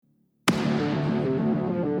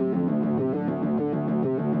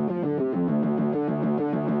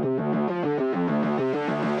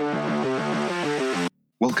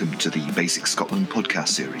Welcome to the Basic Scotland podcast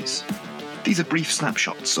series. These are brief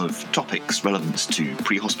snapshots of topics relevant to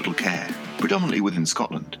pre-hospital care, predominantly within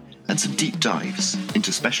Scotland, and some deep dives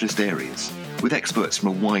into specialist areas with experts from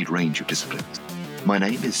a wide range of disciplines. My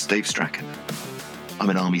name is Dave Strachan. I'm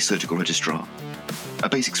an Army surgical registrar, a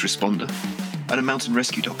basics responder, and a mountain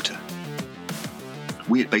rescue doctor.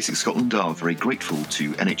 We at Basic Scotland are very grateful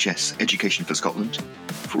to NHS Education for Scotland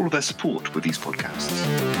for all their support with these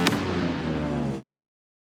podcasts.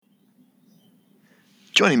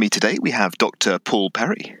 Joining me today, we have Dr. Paul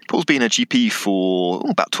Perry. Paul's been a GP for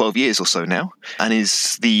about 12 years or so now, and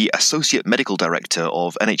is the Associate Medical Director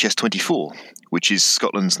of NHS 24, which is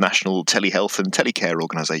Scotland's national telehealth and telecare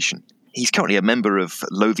organisation. He's currently a member of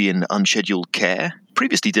Lothian Unscheduled Care.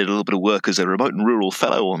 Previously did a little bit of work as a remote and rural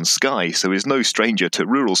fellow on Skye, so is no stranger to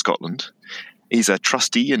rural Scotland. He's a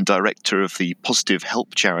trustee and director of the Positive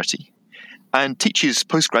Help charity, and teaches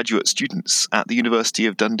postgraduate students at the University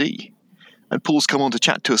of Dundee. And Paul's come on to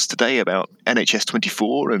chat to us today about NHS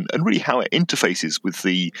 24 and really how it interfaces with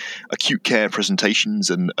the acute care presentations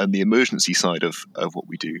and the emergency side of what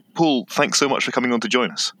we do. Paul, thanks so much for coming on to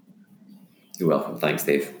join us. You're welcome. Thanks,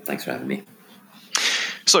 Dave. Thanks for having me.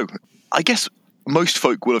 So, I guess most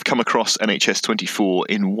folk will have come across NHS 24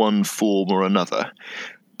 in one form or another,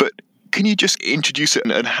 but can you just introduce it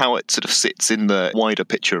and how it sort of sits in the wider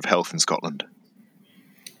picture of health in Scotland?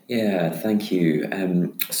 Yeah, thank you.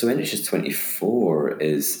 So NHS 24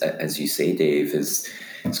 is, as you say, Dave, is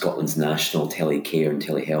Scotland's national telecare and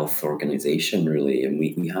telehealth organisation, really. And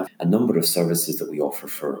we have a number of services that we offer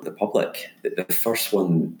for the public. The first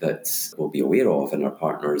one that we'll be aware of, and our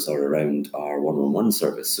partners are around our 111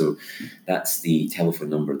 service. So that's the telephone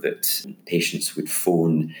number that patients would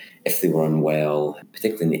phone if they were unwell,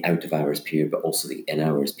 particularly in the out-of-hours period, but also the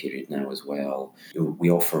in-hours period now as well.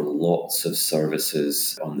 We offer lots of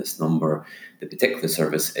services on this number. The particular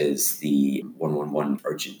service is the 111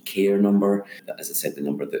 urgent care number. As I said, the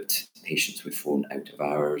number that patients would phone out of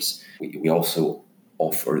hours. We also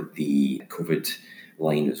offer the COVID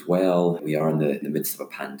line as well. We are in the midst of a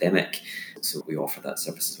pandemic, so we offer that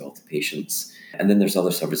service as well to patients. And then there's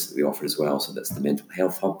other services that we offer as well. So that's the Mental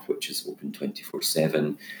Health Hub, which is open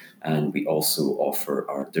 24/7. And we also offer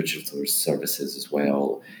our digital services as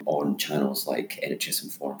well on channels like NHS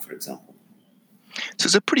Inform, for example. So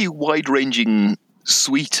it's a pretty wide-ranging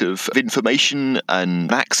suite of information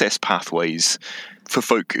and access pathways for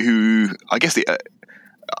folk who, I guess,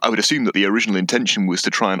 I would assume that the original intention was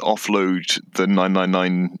to try and offload the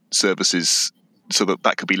 999 services so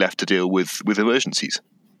that could be left to deal with emergencies.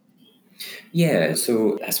 Yeah,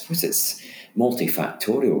 so I suppose it's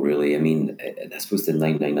multifactorial, really. I mean, I suppose the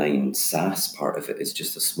 999 SaaS part of it is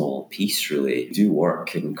just a small piece, really. We do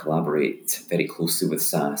work and collaborate very closely with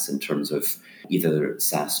SaaS in terms of either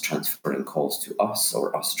SaaS transferring calls to us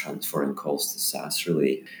or us transferring calls to SaaS,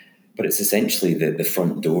 really. But it's essentially the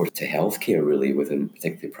front door to healthcare, really, within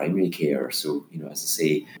particularly primary care. So, as I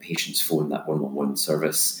say, patients phone that 111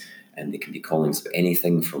 service, and they can be calling about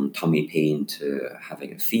anything from tummy pain to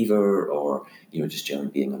having a fever or, just generally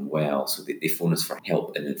being unwell. So they phone us for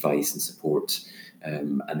help and advice and support.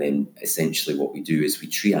 And then essentially what we do is we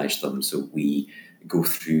triage them. So we go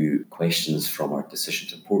through questions from our decision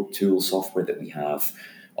support tool software that we have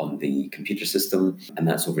on the computer system, and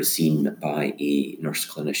that's overseen by a nurse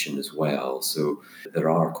clinician as well. So there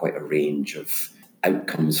are quite a range of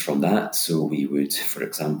outcomes from that. So we would, for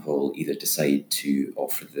example, either decide to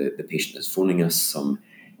offer the patient that's phoning us some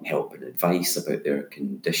help and advice about their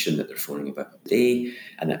condition that they're phoning about today,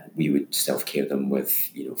 and that we would self-care them with,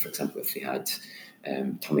 for example, if they had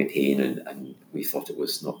tummy pain and we thought it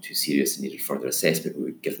was not too serious and needed further assessment, we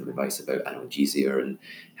would give them advice about analgesia and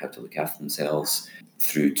how to look after themselves,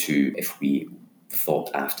 through to if we thought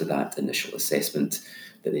after that initial assessment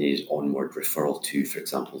that they needed onward referral to, for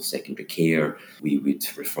example, secondary care, we would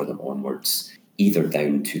refer them onwards either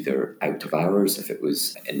down to their out of hours if it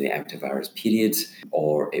was in the out of hours period,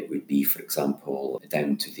 or it would be, for example,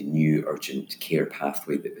 down to the new urgent care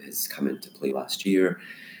pathway that has come into play last year.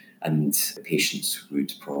 And patients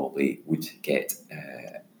would get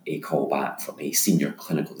a call back from a senior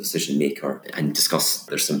clinical decision maker and discuss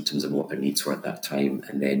their symptoms and what their needs were at that time,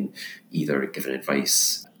 and then either given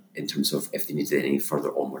advice in terms of if they needed any further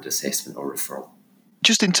onward assessment or referral.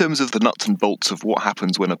 Just in terms of the nuts and bolts of what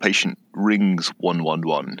happens when a patient rings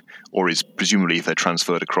 111, or is presumably if they're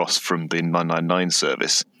transferred across from the 999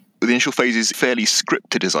 service, the initial phase is fairly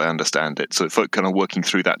scripted as I understand it, so folk kind of working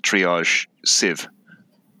through that triage sieve.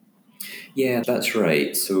 Yeah, that's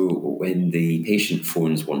right. So when the patient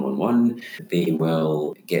phones 111, they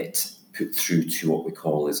will get put through to what we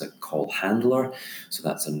call is a call handler. So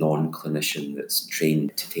that's a non-clinician that's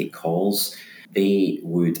trained to take calls. They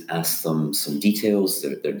would ask them some details,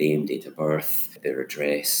 their name, date of birth, their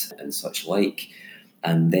address and such like.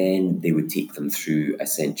 And then they would take them through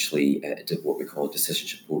essentially what we call a decision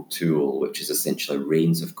support tool, which is essentially a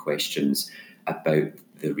range of questions about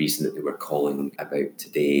the reason that they were calling about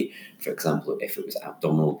today. For example, if it was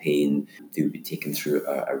abdominal pain, they would be taken through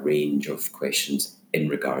a range of questions in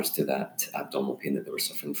regards to that abdominal pain that they were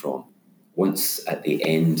suffering from. Once at the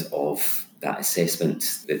end of that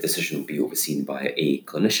assessment, the decision will be overseen by a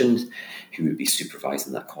clinician who would be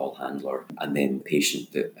supervising that call handler. And then the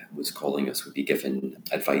patient that was calling us would be given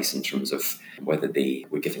advice in terms of whether they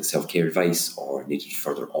were giving self-care advice or needed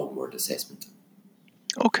further onward assessment.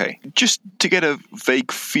 Okay, just to get a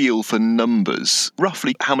vague feel for numbers,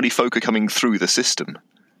 roughly how many folk are coming through the system?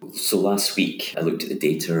 So last week, I looked at the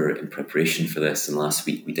data in preparation for this, and last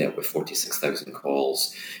week we dealt with 46,000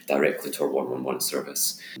 calls directly to our 111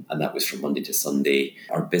 service, and that was from Monday to Sunday.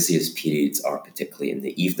 Our busiest periods are particularly in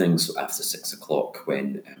the evening, so after 6 o'clock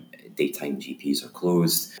when daytime GPs are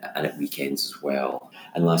closed, and at weekends as well.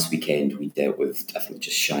 And last weekend we dealt with, I think,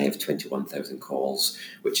 just shy of 21,000 calls,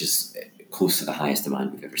 which is close to the highest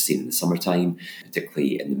demand we've ever seen in the summertime,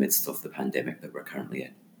 particularly in the midst of the pandemic that we're currently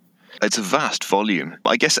in. It's a vast volume.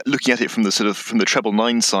 I guess looking at it from the treble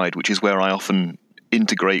nine side, which is where I often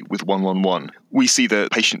integrate with 111, we see the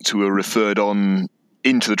patients who are referred on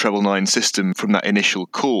into the treble nine system from that initial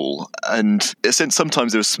call. And in a sense,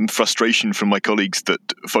 sometimes there's some frustration from my colleagues that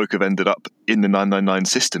folk have ended up in the 999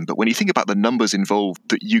 system. But when you think about the numbers involved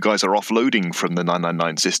that you guys are offloading from the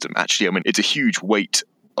 999 system, actually, I mean, it's a huge weight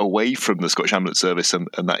away from the Scottish Ambulance Service and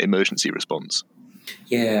that emergency response.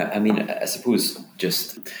 Yeah, I mean, I suppose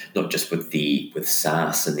just not just with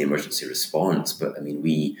SAS and the emergency response, but I mean,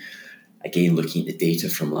 we, again, looking at the data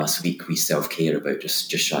from last week, we self-care about just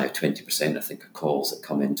shy of 20%, I think, of calls that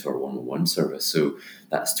come into our 111 service. So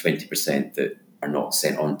that's 20% that are not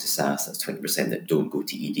sent on to SAS, that's 20% that don't go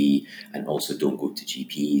to ED and also don't go to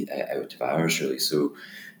GP out of hours, really. So,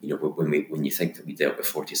 you know, when you think that we dealt with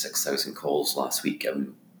 46,000 calls last week,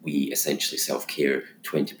 we essentially self-care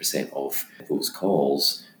 20% of those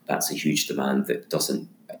calls. That's a huge demand that doesn't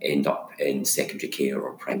end up in secondary care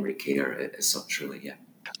or primary care as such, really, yeah.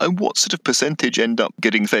 And what sort of percentage end up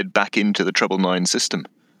getting fed back into the treble nine system?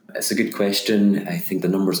 It's a good question. I think the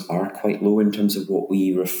numbers are quite low in terms of what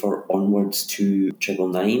we refer onwards to treble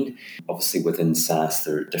nine. Obviously, within SAS,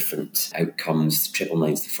 there are different outcomes. Treble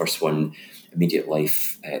nine's the first one, immediate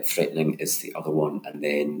life threatening is the other one, and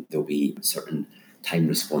then there'll be certain time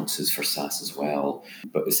responses for SAS as well.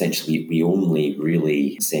 But essentially, we only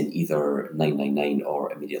really send either 999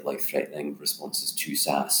 or immediate life-threatening responses to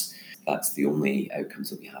SAS. That's the only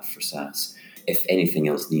outcomes that we have for SAS. If anything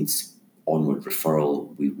else needs onward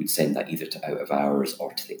referral, we would send that either to out of hours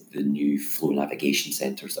or to the new flow navigation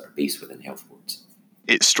centres that are based within health boards.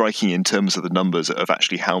 It's striking in terms of the numbers of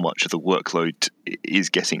actually how much of the workload is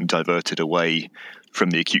getting diverted away from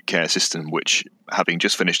the acute care system, which, having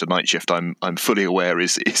just finished a night shift, I'm fully aware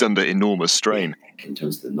is under enormous strain. In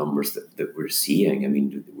terms of the numbers that we're seeing, I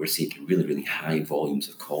mean, we're seeing really, really high volumes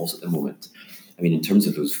of calls at the moment. I mean, in terms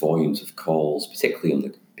of those volumes of calls,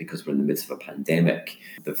 particularly because we're in the midst of a pandemic,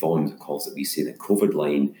 the volumes of calls that we see in the COVID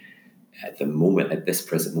line at this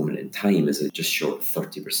present moment in time is just short of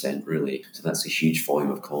 30%, really. So that's a huge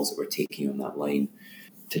volume of calls that we're taking on that line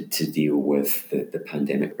to deal with the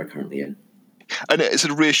pandemic we're currently in. And it's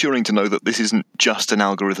sort of reassuring to know that this isn't just an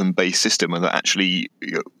algorithm-based system, and that actually,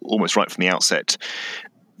 almost right from the outset,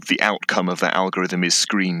 the outcome of that algorithm is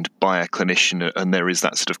screened by a clinician, and there is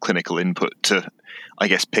that sort of clinical input to, I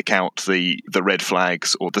guess, pick out the red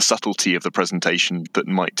flags or the subtlety of the presentation that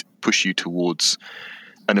might push you towards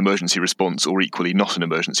an emergency response or equally not an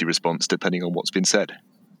emergency response, depending on what's been said.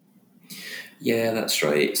 Yeah, that's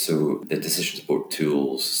right. So the decision support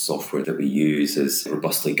tools software that we use is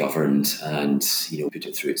robustly governed and, put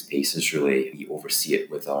it through its paces, really. We oversee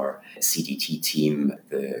it with our CDT team,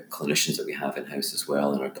 the clinicians that we have in-house as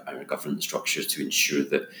well, and our governance structures to ensure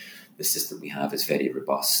that the system we have is very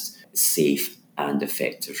robust, safe, and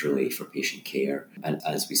effective, really, for patient care. And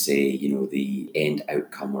as we say, the end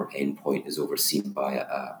outcome or end point is overseen by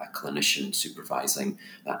a clinician supervising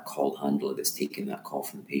that call handler that's taking that call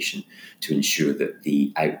from the patient to ensure that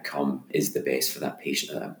the outcome is the best for that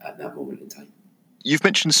patient at that moment in time. You've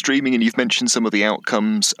mentioned streaming and you've mentioned some of the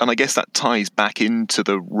outcomes, and I guess that ties back into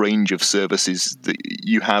the range of services that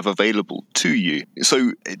you have available to you.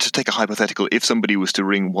 So, to take a hypothetical, if somebody was to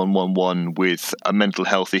ring 111 with a mental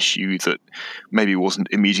health issue that maybe wasn't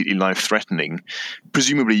immediately life-threatening,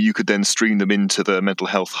 presumably you could then stream them into the mental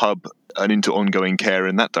health hub and into ongoing care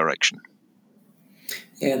in that direction.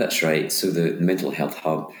 Yeah, that's right. So the Mental Health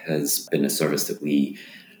Hub has been a service that we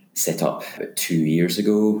set up about 2 years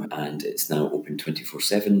ago, and it's now open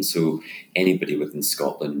 24/7. So anybody within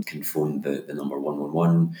Scotland can phone the number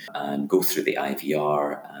 111 and go through the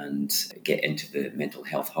IVR and get into the Mental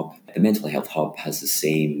Health Hub. The Mental Health Hub has the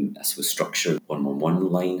same, I suppose, structure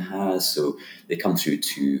 111 line has. So they come through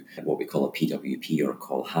to what we call a PWP or a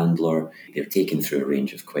call handler. They're taken through a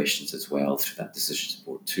range of questions as well through that decision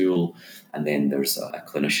support tool. And then there's a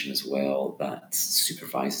clinician as well that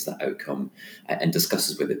supervises that outcome and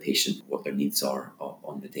discusses with the patient what their needs are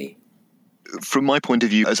on the day. From my point of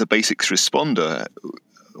view as a basics responder,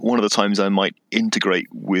 one of the times I might integrate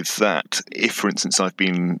with that, if, for instance, I've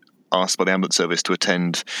been asked by the ambulance service to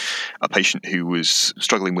attend a patient who was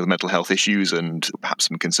struggling with mental health issues and perhaps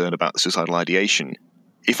some concern about suicidal ideation,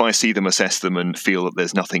 if I see them, assess them, and feel that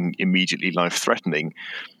there's nothing immediately life-threatening,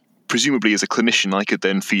 presumably as a clinician, I could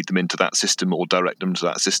then feed them into that system or direct them to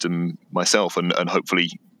that system myself and hopefully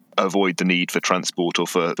avoid the need for transport or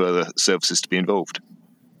for further services to be involved.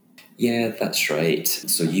 Yeah, that's right.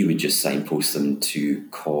 So you would just signpost them to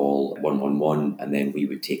call 111, and then we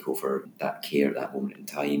would take over that care at that moment in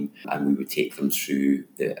time, and we would take them through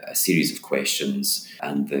a series of questions,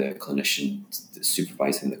 and the clinician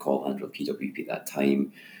supervising the call handler, PWP at that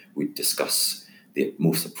time, would discuss the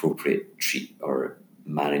most appropriate treat or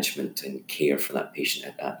management and care for that patient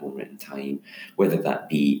at that moment in time, whether that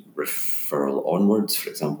be referral onwards, for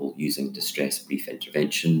example, using distress brief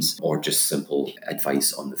interventions, or just simple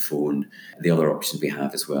advice on the phone. The other options we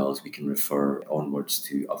have as well is we can refer onwards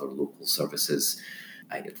to other local services.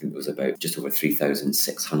 I think it was about just over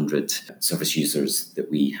 3,600 service users that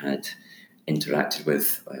we had interacted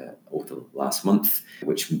with over the last month,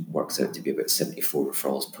 which works out to be about 74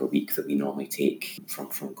 referrals per week that we normally take from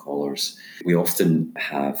callers. We often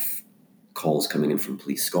have calls coming in from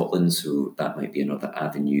Police Scotland, so that might be another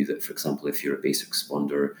avenue that, for example, if you're a basic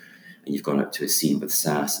responder and you've gone out to a scene with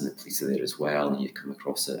SAS and the police are there as well, and you come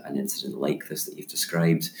across an incident like this that you've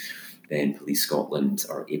described, then Police Scotland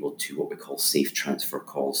are able to what we call safe transfer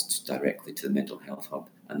calls directly to the Mental Health Hub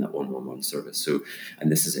and that 111 service. So, and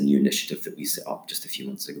this is a new initiative that we set up just a few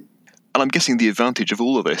months ago. And I'm guessing the advantage of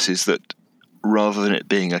all of this is that rather than it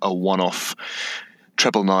being a one-off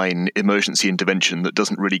 999 emergency intervention that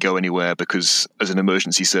doesn't really go anywhere because as an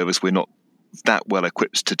emergency service we're not that well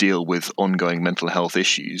equipped to deal with ongoing mental health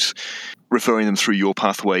issues, referring them through your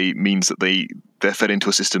pathway means that they're fed into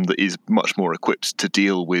a system that is much more equipped to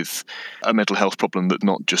deal with a mental health problem that's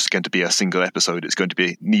not just going to be a single episode, it's going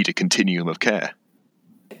to need a continuum of care.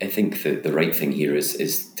 I think that the right thing here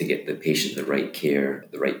is to get the patient the right care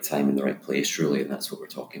at the right time in the right place, really, and that's what we're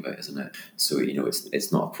talking about, isn't it? So,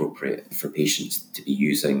 it's not appropriate for patients to be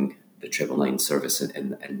using the 999 service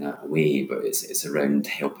in that way, but it's around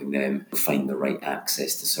helping them find the right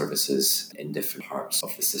access to services in different parts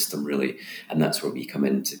of the system, really. And that's where we come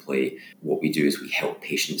into play. What we do is we help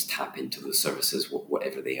patients tap into those services,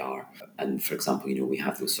 whatever they are. And for example, we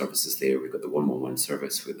have those services there. We've got the 111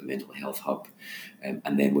 service with the Mental Health Hub,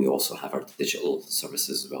 and then we also have our digital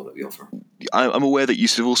services as well that we offer. I'm aware that you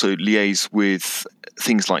sort of also liaise with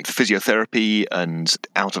things like physiotherapy and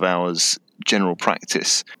out-of-hours general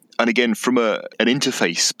practice. And again, from an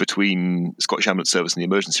interface between Scottish Ambulance Service and the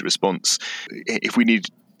emergency response, if we need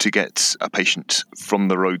to get a patient from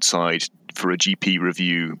the roadside for a GP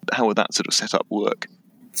review, how would that sort of setup work?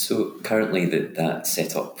 So currently that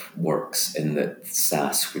setup works in that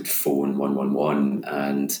SAS would phone 111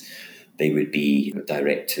 and they would be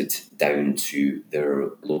directed down to their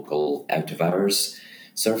local out-of-hours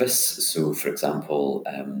service. So, for example,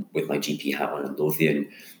 with my GP hat on in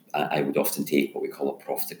Lothian, I would often take what we call a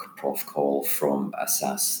prof call from a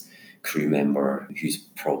SAS crew member who's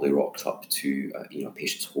probably rocked up to a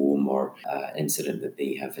patient's home or an incident that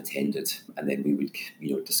they have attended, and then we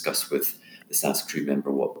would discuss with the SAS crew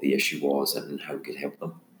member what the issue was and how we could help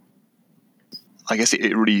them. I guess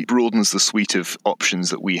it really broadens the suite of options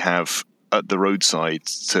that we have at the roadside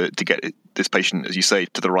to get this patient, as you say,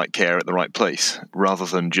 to the right care at the right place, rather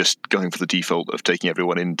than just going for the default of taking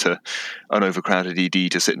everyone into an overcrowded ED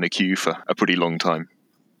to sit in a queue for a pretty long time.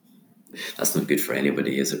 That's not good for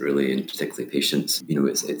anybody, is it really? And particularly patients.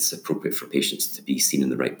 It's appropriate for patients to be seen in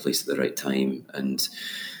the right place at the right time. And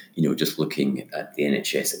Just looking at the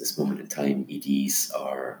NHS at this moment in time, EDs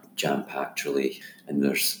are jam-packed really, and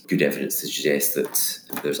there's good evidence to suggest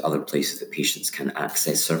that there's other places that patients can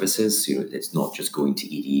access services. It's not just going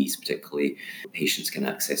to EDs particularly. Patients can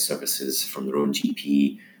access services from their own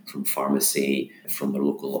GP, from pharmacy, from their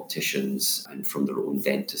local opticians, and from their own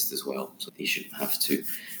dentist as well. So they shouldn't have to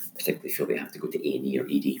particularly feel they have to go to A&E or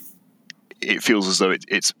ED. It feels as though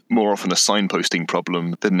it's more often a signposting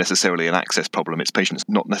problem than necessarily an access problem. It's patients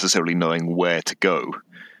not necessarily knowing where to go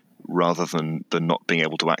rather than not being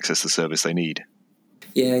able to access the service they need.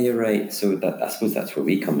 Yeah, you're right. So I suppose that's where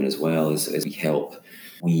we come in as well, as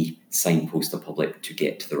we signpost the public to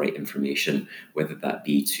get to the right information, whether that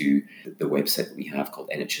be to the website that we have called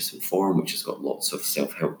NHS Inform, which has got lots of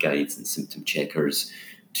self-help guides and symptom checkers,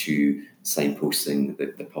 to signposting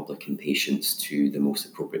the public and patients to the most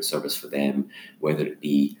appropriate service for them, whether it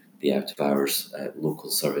be the out-of-hours local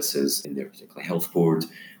services in their particular health board,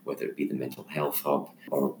 whether it be the mental health hub,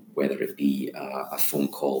 or whether it be a phone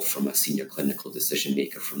call from a senior clinical decision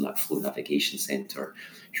maker from that flow navigation centre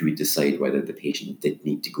who would decide whether the patient did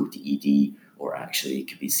need to go to ED or actually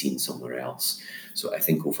could be seen somewhere else. So I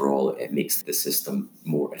think overall it makes the system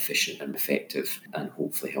more efficient and effective and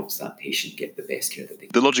hopefully helps that patient get the best care that they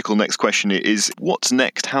can. The logical next question is, what's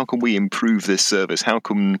next? How can we improve this service? How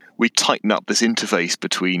can we tighten up this interface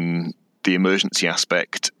between the emergency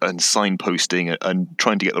aspect and signposting and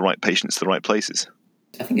trying to get the right patients to the right places?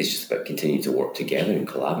 I think it's just about continuing to work together and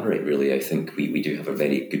collaborate, really. I think we do have a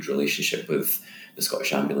very good relationship with the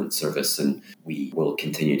Scottish Ambulance Service, and we will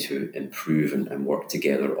continue to improve and work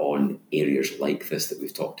together on areas like this that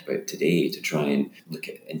we've talked about today to try and look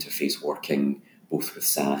at interface working both with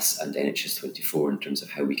SAS and NHS 24 in terms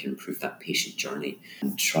of how we can improve that patient journey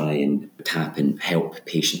and try and help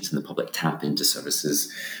patients and the public tap into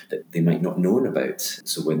services that they might not have known about.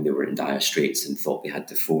 So when they were in dire straits and thought they had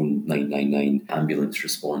to phone 999 ambulance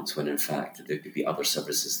response, when in fact there could be other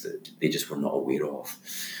services that they just were not aware of.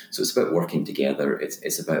 So it's about working together.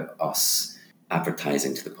 It's about us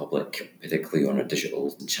advertising to the public, particularly on our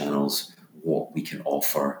digital channels, what we can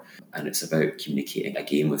offer, and it's about communicating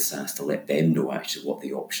again with SAS to let them know actually what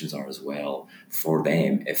the options are as well for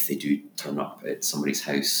them if they do turn up at somebody's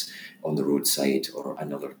house on the roadside or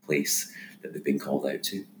another place that they've been called out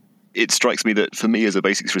to. It strikes me that for me as a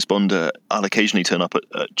basics responder, I'll occasionally turn up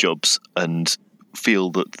at jobs and feel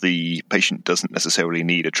that the patient doesn't necessarily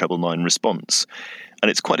need a 999 response. And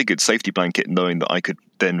it's quite a good safety blanket knowing that I could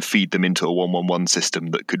then feed them into a 111 system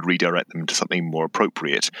that could redirect them to something more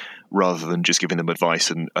appropriate, rather than just giving them advice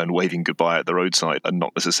and waving goodbye at the roadside and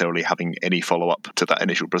not necessarily having any follow-up to that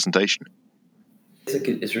initial presentation.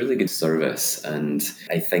 It's a really good service, and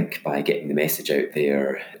I think by getting the message out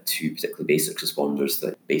there to particularly basic responders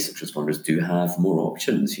that basic responders do have more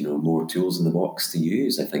options, more tools in the box to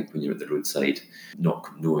use. I think when you're at the roadside, not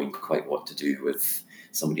knowing quite what to do with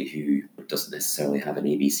somebody who doesn't necessarily have an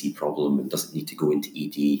ABC problem and doesn't need to go into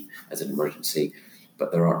ED as an emergency,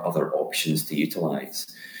 but there are other options to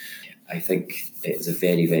utilise. I think it's a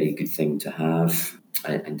very, very good thing to have,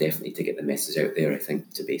 and definitely to get the message out there, I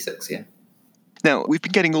think, to basics, yeah. Now, we've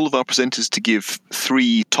been getting all of our presenters to give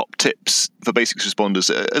 3 top tips for basics responders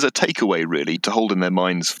as a takeaway, really, to hold in their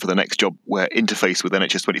minds for the next job where interface with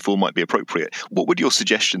NHS 24 might be appropriate. What would your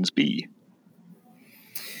suggestions be?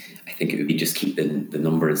 I think it would be just keep the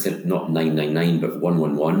number, instead of not 999, but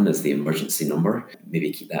 111 as the emergency number.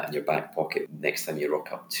 Maybe keep that in your back pocket next time you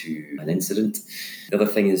rock up to an incident. The other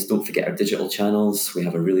thing is, don't forget our digital channels. We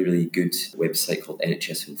have a really, really good website called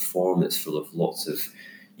NHS Inform that's full of lots of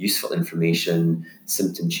useful information,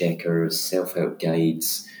 symptom checkers, self-help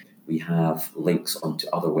guides. We have links onto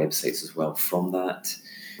other websites as well from that.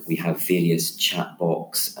 We have various chat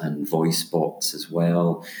box and voice bots as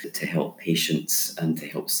well to help patients and to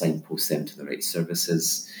help signpost them to the right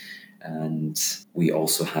services. And we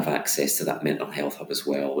also have access to that mental health hub as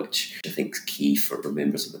well, which I think is key for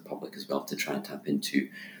members of the public as well to try and tap into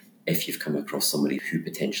if you've come across somebody who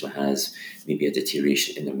potentially has maybe a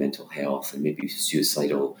deterioration in their mental health and maybe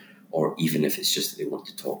suicidal, or even if it's just that they want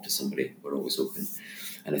to talk to somebody, we're always open.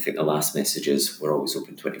 And I think the last message is we're always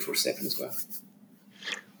open 24/7 as well.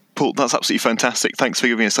 Paul, that's absolutely fantastic. Thanks for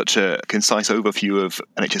giving us such a concise overview of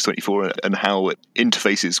NHS 24 and how it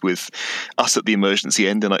interfaces with us at the emergency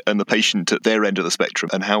end and the patient at their end of the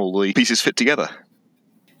spectrum, and how all the pieces fit together.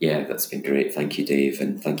 Yeah, that's been great. Thank you, Dave,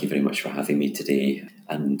 and thank you very much for having me today.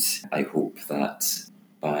 And I hope that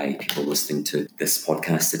by people listening to this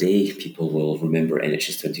podcast today, people will remember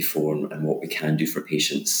NHS 24 and what we can do for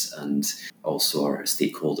patients, and also our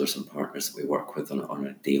stakeholders and partners that we work with on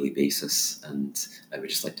a daily basis. And I would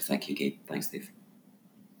just like to thank you again. Thanks, Dave.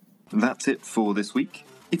 That's it for this week.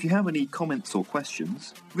 If you have any comments or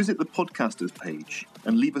questions, visit the podcasters page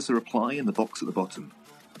and leave us a reply in the box at the bottom.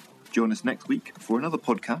 Join us next week for another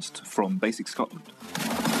podcast from Basic Scotland.